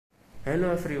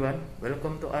Hello everyone,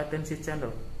 welcome to Aoitenshi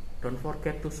channel. Don't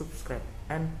forget to subscribe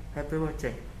and happy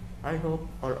watching. I hope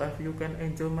all of you can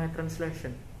enjoy my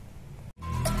translation.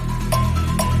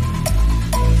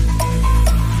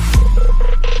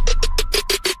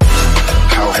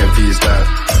 How heavy is that?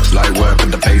 It's light work with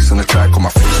the bass on the track, on my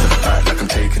face to the back like I'm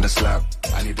taking a slap.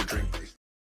 I need a drink, please.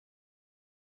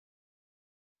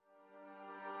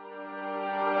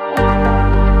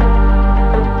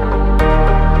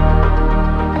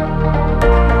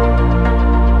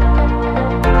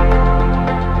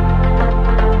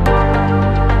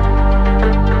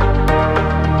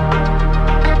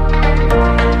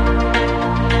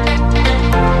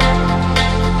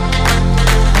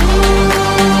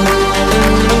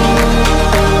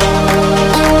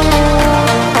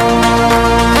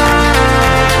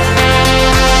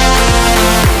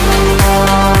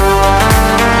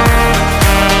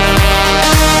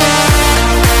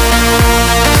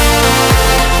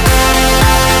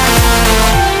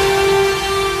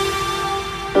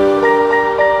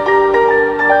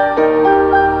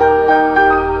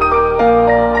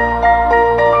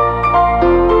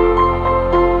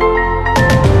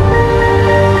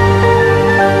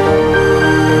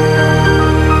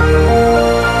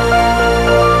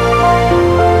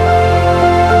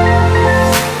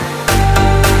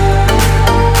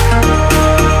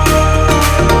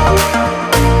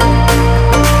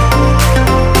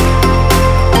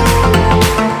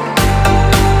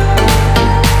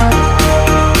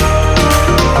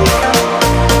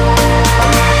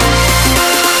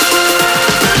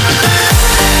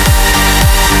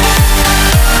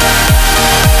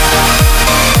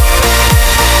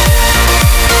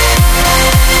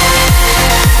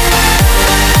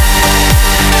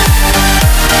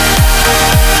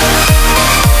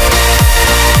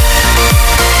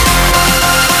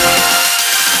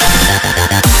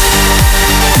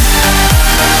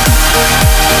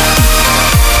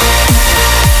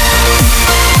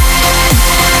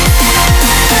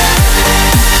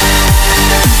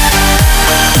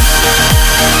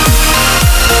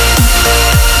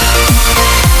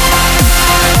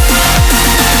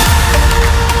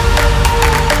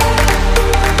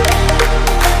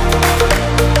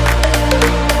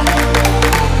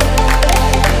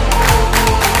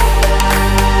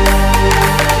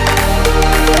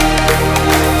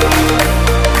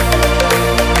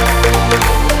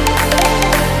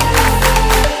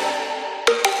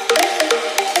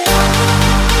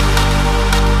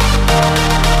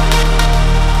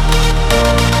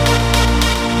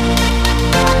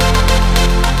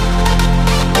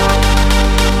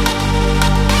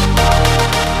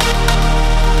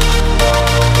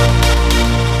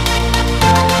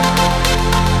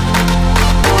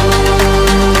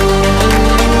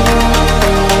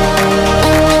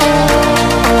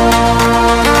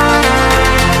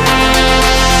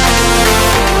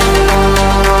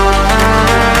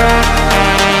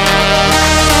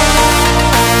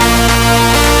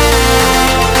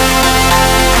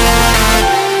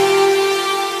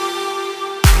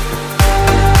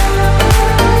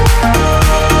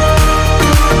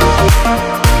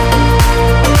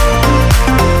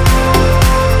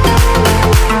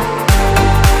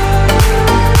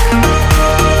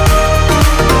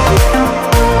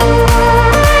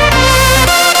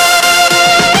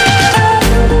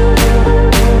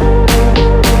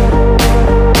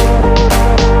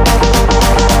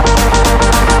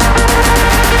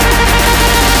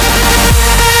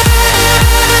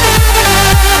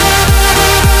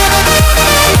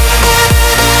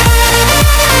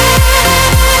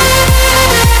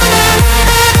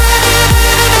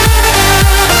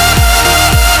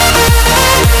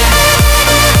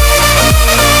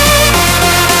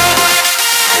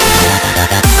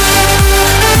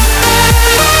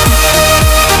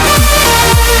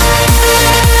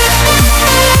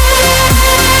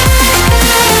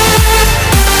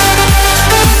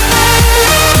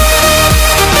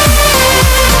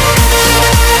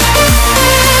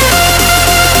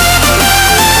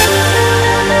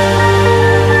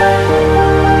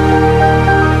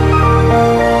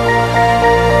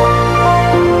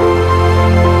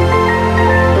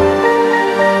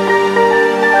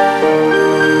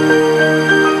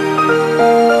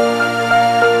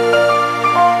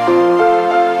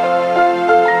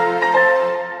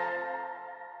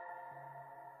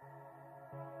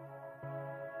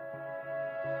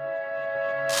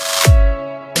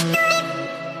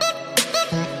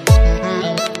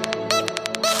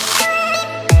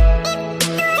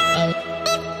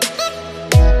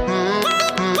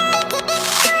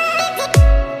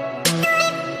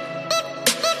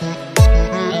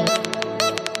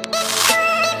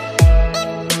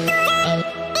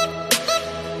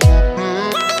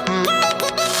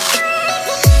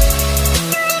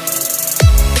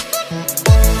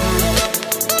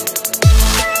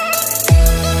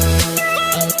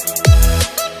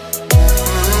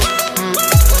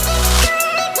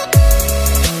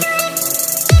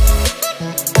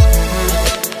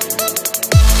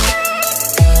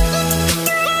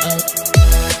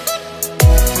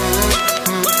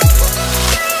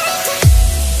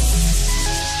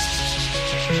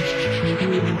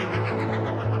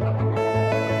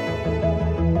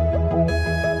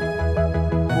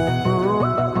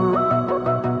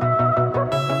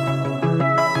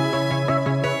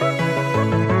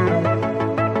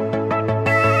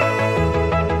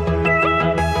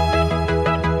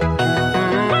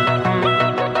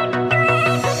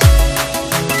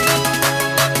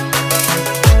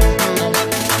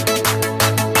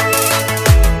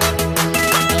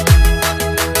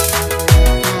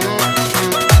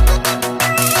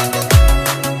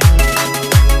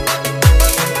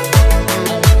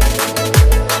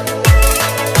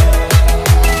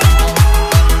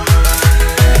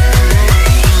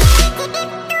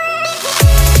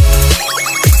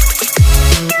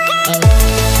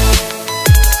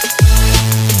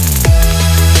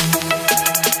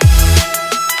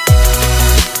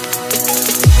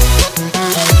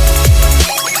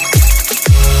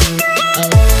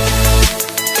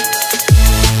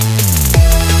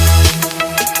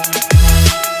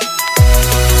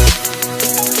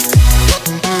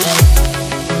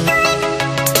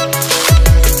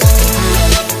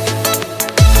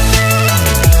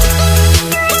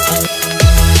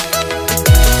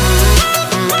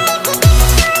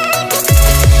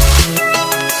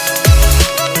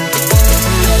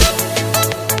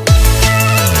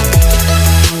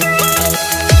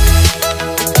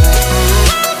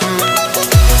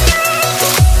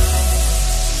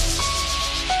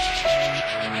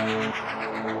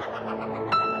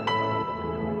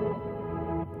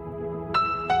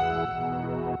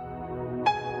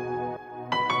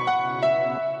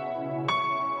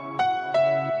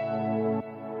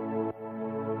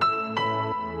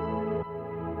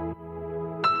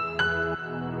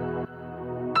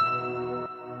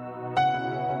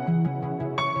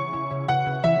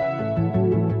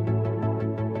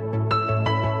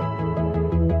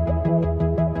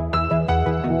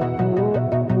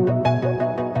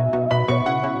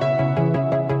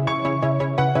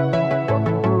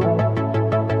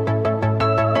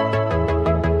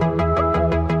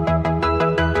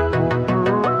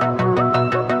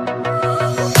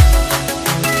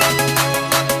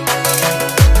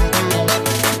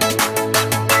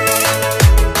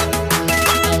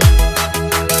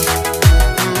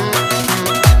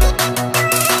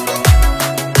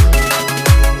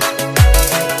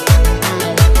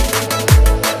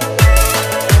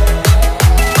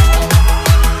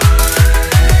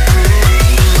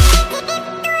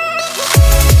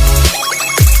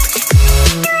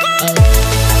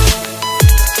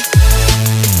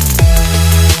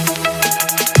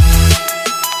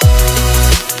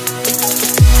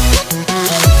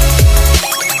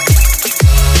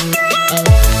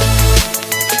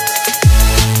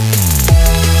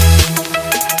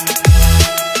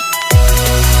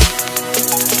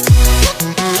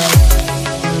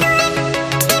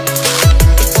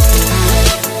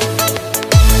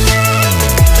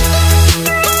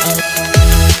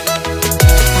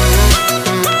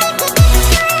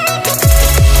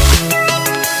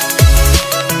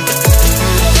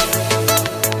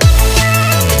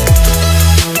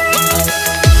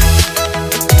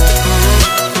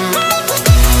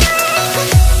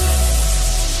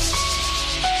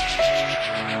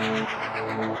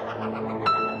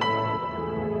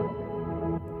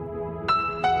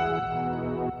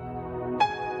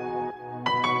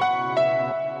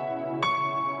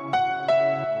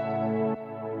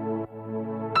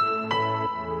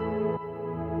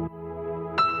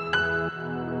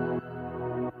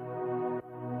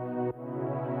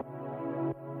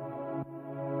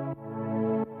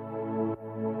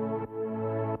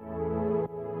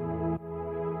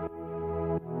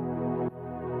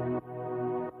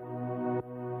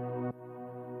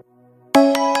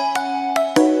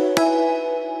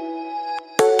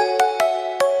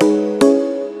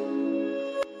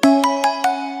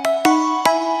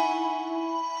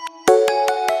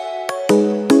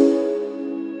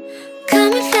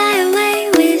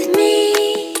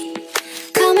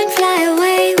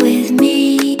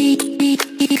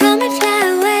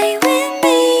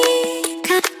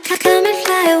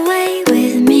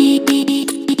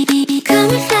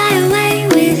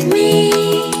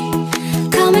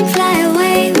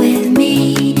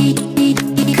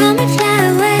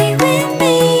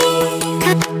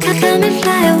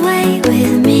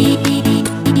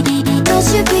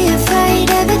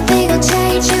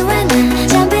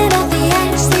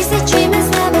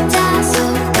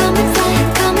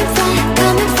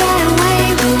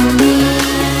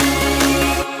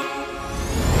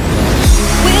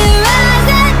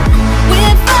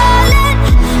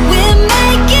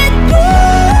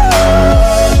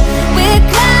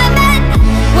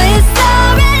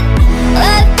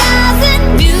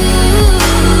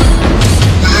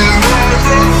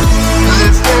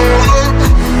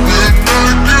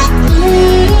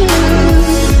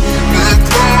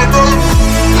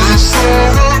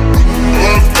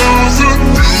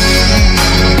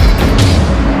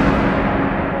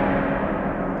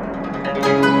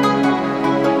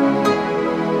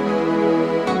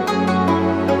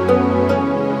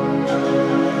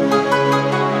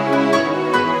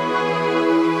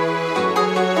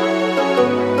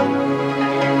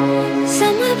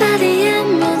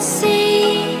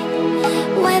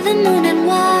 where the moon and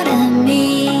water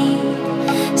meet,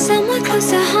 somewhere close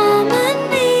to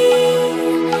harmony,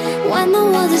 when the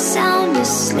world is sound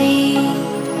asleep.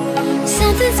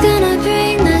 Something's gonna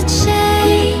bring the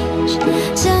change,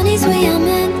 journeys we are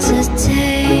meant to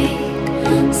take.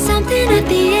 Something at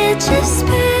the edge of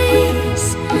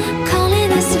space,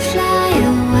 calling us to fly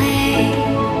away.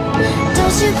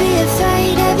 Don't you be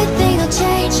afraid, everything will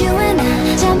change. You and I,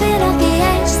 jumping off the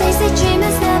edge. They say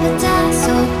dreamers never die,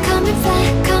 so come and fly,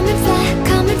 come and fly,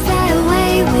 come and fly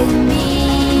away with me.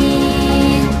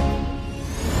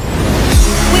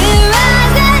 We're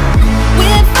rising,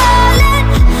 we're falling,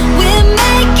 we're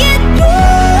making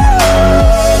through.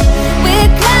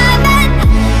 We're climbing,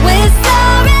 we're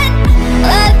soaring,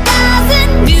 1,000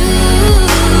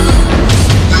 views.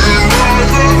 We're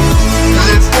rising,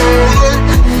 we're falling,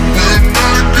 we're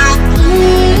making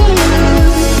through.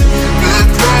 We're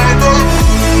climbing,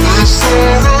 we're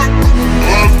soaring,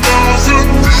 1,000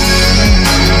 views.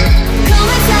 Come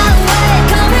and fly away,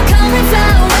 come and fly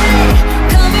away,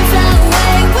 come and fly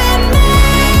away with me.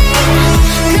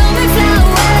 Come and fly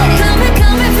away,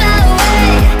 come and fly away,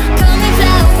 come and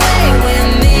fly away with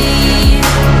me.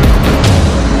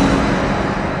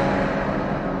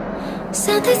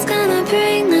 Something's gonna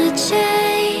bring the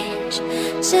change,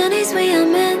 journeys we are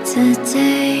meant to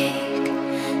take.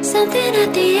 Something at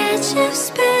the edge of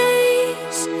space.